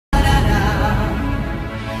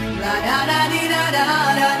It's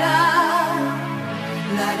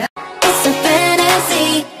a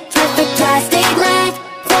fantasy, perfect plastic life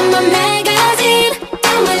from a magazine.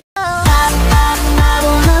 I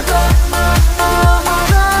wanna go all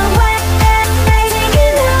the way.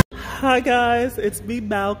 Hi guys, it's me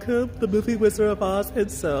Malcolm, the movie Wizard of Oz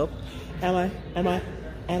himself. And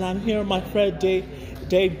I'm here with my friend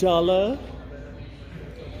Dave Dollar.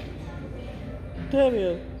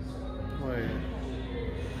 Damien. Wait.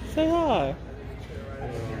 Say hi.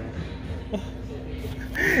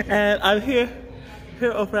 And I'm here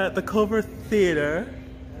over at the Culver Theater.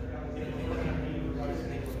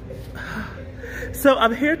 So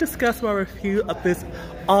I'm here to discuss my review of this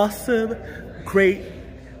awesome, great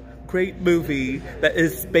movie that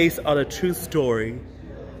is based on a true story,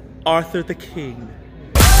 Arthur the King.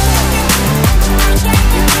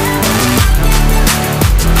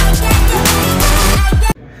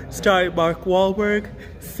 Starring Mark Wahlberg,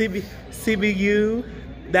 CBU,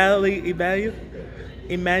 Natalie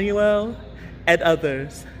Emmanuel, and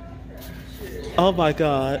others. Oh my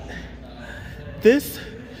God. This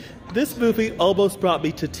movie almost brought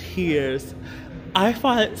me to tears. I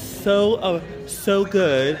find it so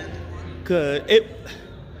good.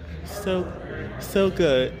 So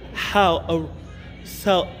good. How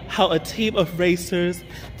a team of racers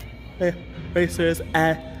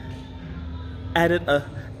added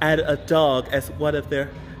a dog as one of their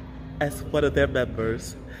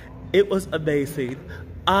members. It was amazing.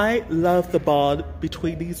 I love the bond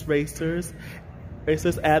between these racers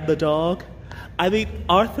and the dog. I mean,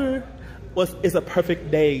 Arthur is a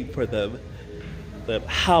perfect name for them.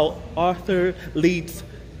 How Arthur leads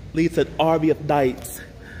an army of knights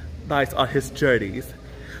on his journeys.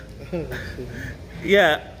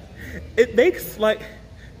 Yeah, it makes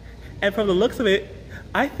and from the looks of it,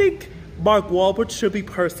 I think Mark Wahlberg should be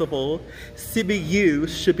Percival, CBU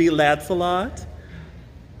should be Lancelot,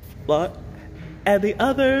 and the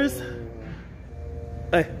others,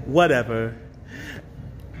 whatever.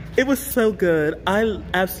 It was so good. I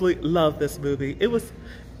absolutely love this movie. It was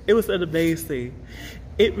an amazing.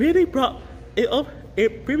 It really brought it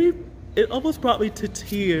almost brought me to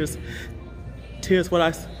tears when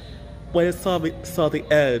I saw the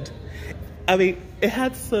end. I mean, it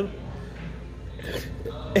had some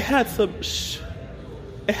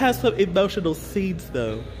emotional scenes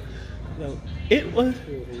though. It was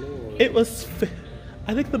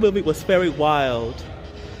I think the movie was very wild.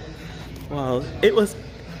 Wow. It was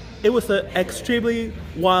an extremely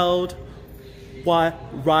wild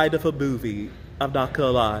ride of a movie. I'm not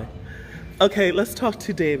gonna lie. Okay, let's talk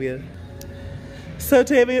to Damien. So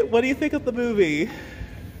Damien, what do you think of the movie? It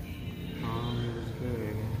was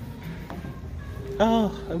good.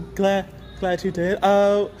 Oh, I'm glad you did.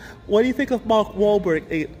 What do you think of Mark Wahlberg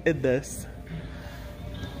in this?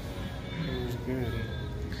 It was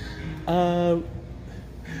good.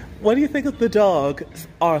 What do you think of the dog,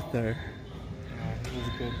 Arthur? He was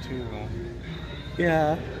good too.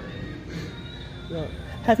 Yeah.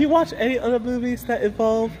 Have you watched any other movies that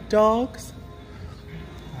involve dogs?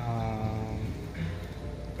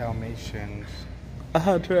 Dalmatians.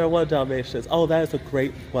 101 Dalmatians. Oh, that is a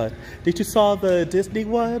great one. Did you saw the Disney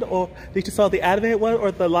one, or did you saw the animated one,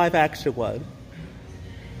 or the live action one?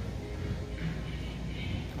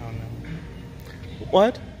 I don't know.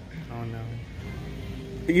 What? I don't know.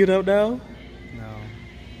 You don't know? No.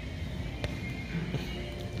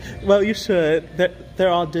 Well, you should. They're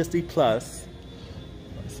on Disney Plus,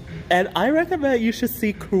 and I recommend you should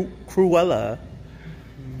see Cruella.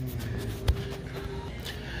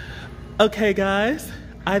 Okay, guys,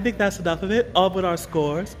 I think that's enough of it. On with our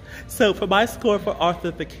scores. So for my score for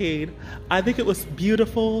Arthur the King, I think it was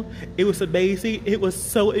beautiful. It was amazing. It was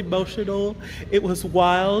so emotional. It was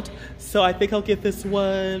wild. So I think I'll give this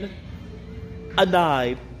one a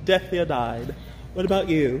 9. Definitely a 9. What about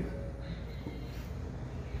you?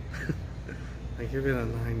 I give it a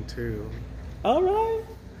 9 too. All right.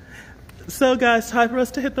 So guys, time for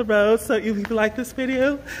us to hit the road. So if you like this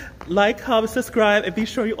video, like, comment, subscribe, and be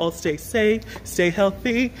sure you all stay safe, stay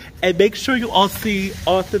healthy, and make sure you all see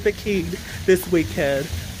Arthur the King this weekend.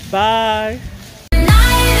 Bye.